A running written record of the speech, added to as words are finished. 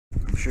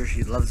sure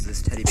she loves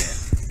this teddy bear.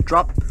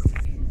 Drop.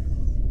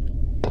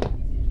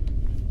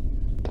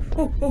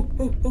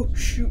 Oh,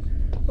 shoot.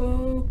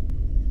 Oh,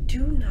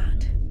 do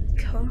not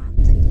come.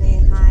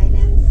 Play hide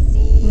and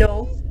seek.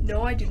 No,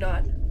 I do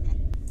not.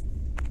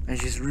 And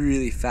she's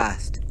really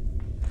fast.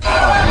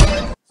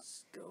 Go.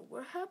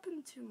 What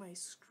happened to my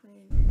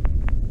screen?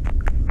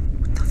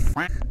 What the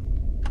fuck?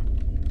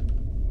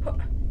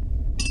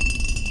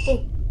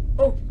 Oh.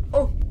 No!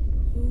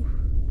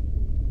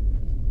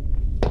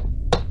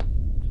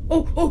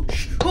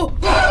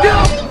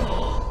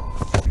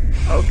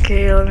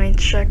 Okay, let me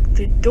check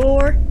the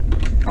door.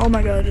 Oh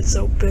my god, it's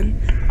open.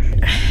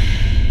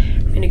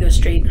 I'm gonna go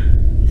straight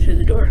through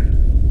the door.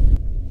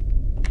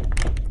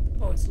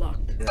 Oh, it's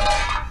locked.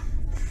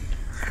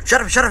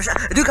 Shut up.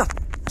 Duka!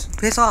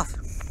 Piss off.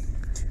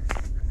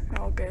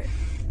 Okay.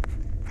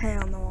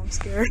 Hell no, I'm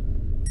scared.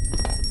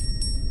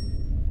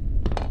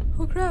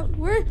 Oh crap,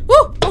 where?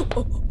 Oh!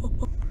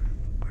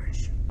 Where is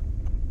she?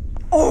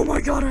 Oh my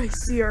god, I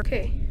see her.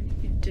 Okay,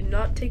 you did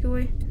not take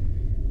away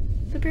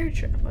the bear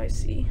trap, I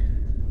see.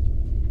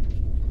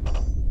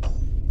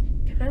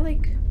 Can I,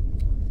 like,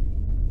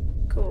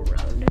 go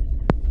around it?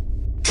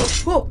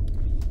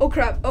 Oh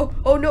crap,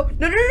 oh no.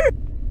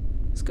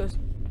 Let's go.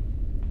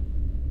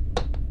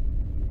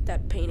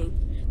 That painting.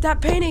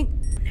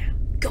 Now,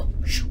 go,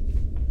 shoot,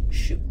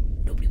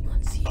 nobody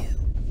wants you.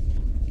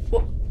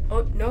 Whoa,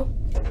 oh no.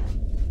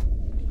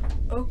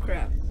 Oh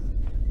crap.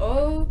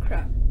 Oh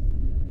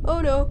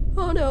no,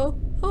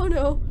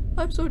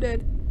 I'm so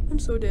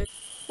dead.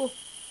 Whoa.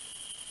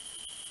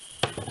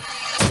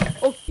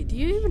 Oh, do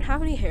you even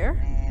have any hair?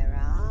 Where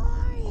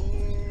are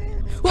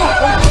you?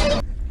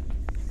 Whoa!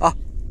 Oh.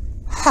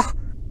 Ha!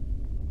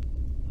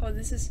 Oh,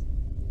 this is...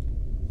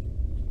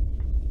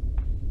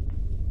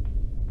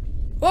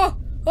 Oh!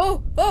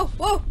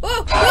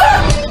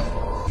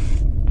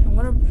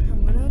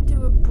 I'm gonna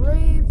do a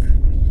brave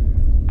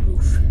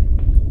move.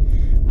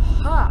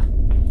 Ha!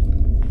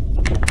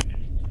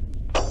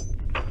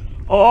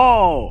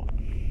 Oh!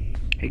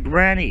 Hey,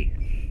 Granny.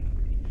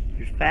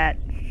 You're fat.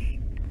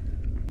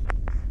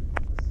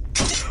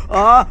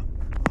 Oh!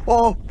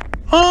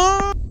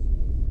 Ha!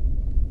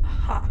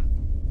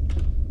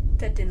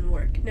 That didn't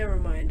work. Never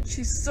mind.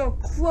 She's so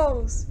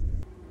close.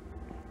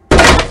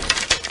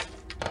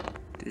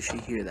 Did she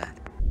hear that?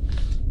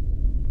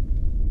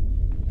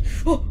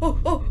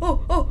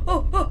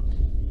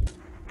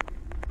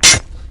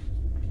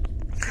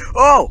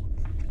 Oh!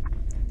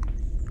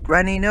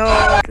 Granny, no!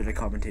 Did I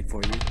commentate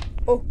for you?